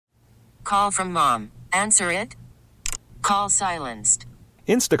Call from mom. Answer it. Call silenced.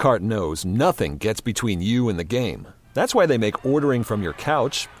 Instacart knows nothing gets between you and the game. That's why they make ordering from your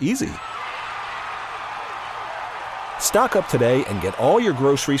couch easy. Stock up today and get all your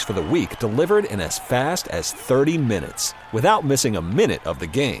groceries for the week delivered in as fast as 30 minutes without missing a minute of the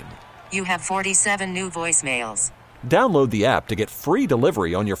game. You have 47 new voicemails. Download the app to get free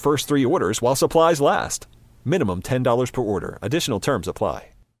delivery on your first 3 orders while supplies last. Minimum $10 per order. Additional terms apply.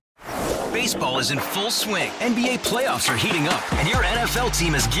 Baseball is in full swing. NBA playoffs are heating up, and your NFL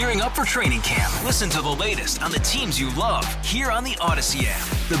team is gearing up for training camp. Listen to the latest on the teams you love here on the Odyssey app.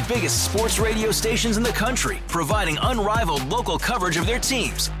 The biggest sports radio stations in the country, providing unrivaled local coverage of their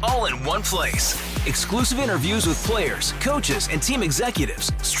teams, all in one place. Exclusive interviews with players, coaches, and team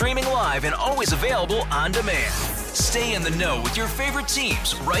executives, streaming live and always available on demand. Stay in the know with your favorite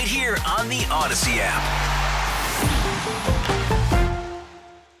teams right here on the Odyssey app.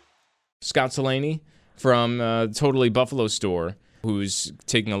 Scott Celani from Totally Buffalo store, who's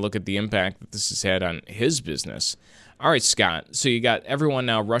taking a look at the impact that this has had on his business. All right, Scott, so you got everyone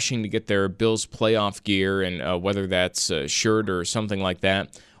now rushing to get their Bills playoff gear, and whether that's a shirt or something like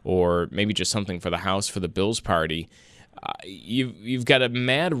that, or maybe just something for the house for the Bills party. You've got a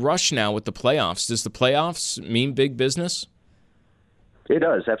mad rush now with the playoffs. Does the playoffs mean big business? It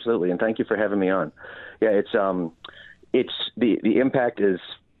does, absolutely, and thank you for having me on. Yeah, it's the impact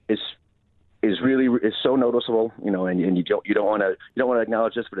is really so noticeable, and you don't want to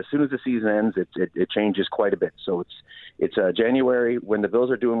acknowledge this, but as soon as the season ends, it changes quite a bit. So it's January, when the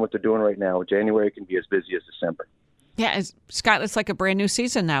Bills are doing what they're doing right now. January can be as busy as December. Yeah, Scott, it's like a brand new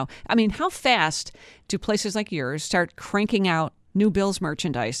season now. I mean, how fast do places like yours start cranking out new Bills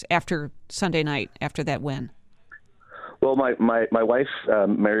merchandise after Sunday night, after that win? Well, my wife,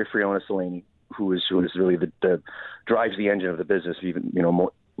 Mary Friona Celani, who is really the drives the engine of the business, even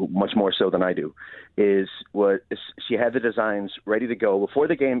much more so than I do, she had the designs ready to go before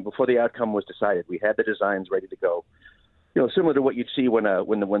the game, before the outcome was decided. We had the designs ready to go. Similar to what you'd see when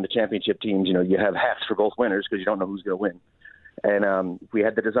the championship teams, you have hats for both winners because you don't know who's going to win. And we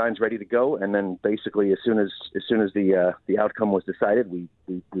had the designs ready to go, and then basically as soon as the outcome was decided, we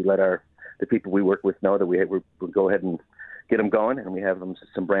let the people we work with know that we would go ahead and get them going, and we have them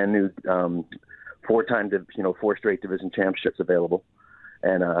some brand new 4 straight division championships available.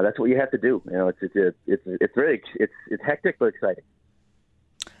 And that's what you have to do. It's hectic but exciting.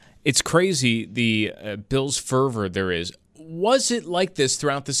 It's crazy the Bills fervor there is. Was it like this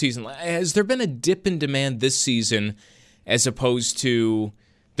throughout the season? Has there been a dip in demand this season as opposed to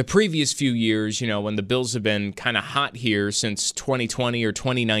the previous few years? When the Bills have been kind of hot here since 2020 or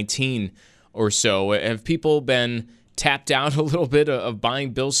 2019 or so. Have people been tapped out a little bit of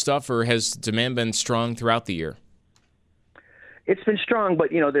buying Bills stuff, or has demand been strong throughout the year? It's been strong, but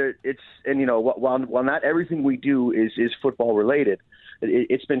while not everything we do is football related,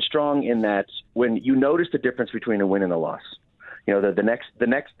 it's been strong in that when you notice the difference between a win and a loss, the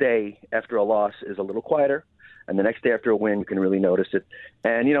next day after a loss is a little quieter, and the next day after a win you can really notice it,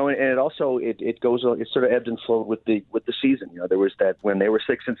 and it also it sort of ebbed and flowed with the season. There was that when they were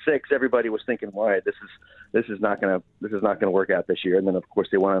 6-6, everybody was thinking, all right, this is not gonna work out this year, and then of course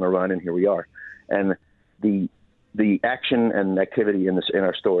they went on a run, and here we are, and the action and activity in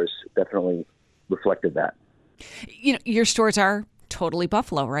our stores definitely reflected that. Your stores are Totally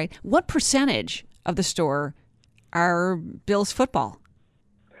Buffalo, right? What percentage of the store are Bills football?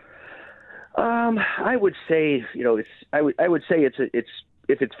 I would say, I would say it's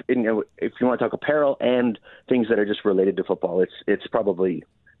if you want to talk apparel and things that are just related to football, it's probably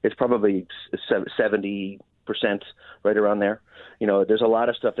 70%, right around there. There's a lot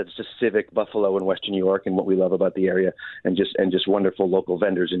of stuff that's just civic, Buffalo and Western New York, and what we love about the area, and just wonderful local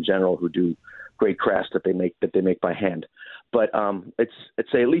vendors in general who do great crafts that they make by hand. But it's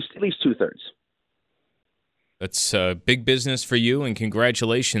at least 2/3. That's big business for you, and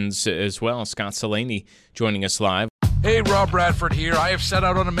congratulations as well. Scott Celani joining us live. Hey, Rob Bradford here. I have set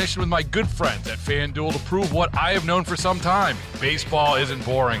out on a mission with my good friends at FanDuel to prove what I have known for some time. Baseball isn't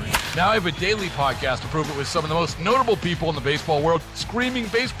boring. Now I have a daily podcast to prove it with some of the most notable people in the baseball world, screaming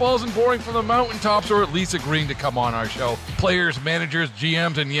baseball isn't boring from the mountaintops, or at least agreeing to come on our show. Players, managers,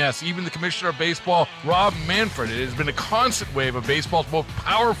 GMs, and yes, even the commissioner of baseball, Rob Manfred. It has been a constant wave of baseball's most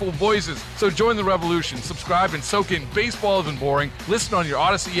powerful voices. So join the revolution. Subscribe and soak in Baseball Isn't Boring. Listen on your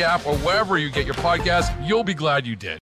Odyssey app or wherever you get your podcasts. You'll be glad you did.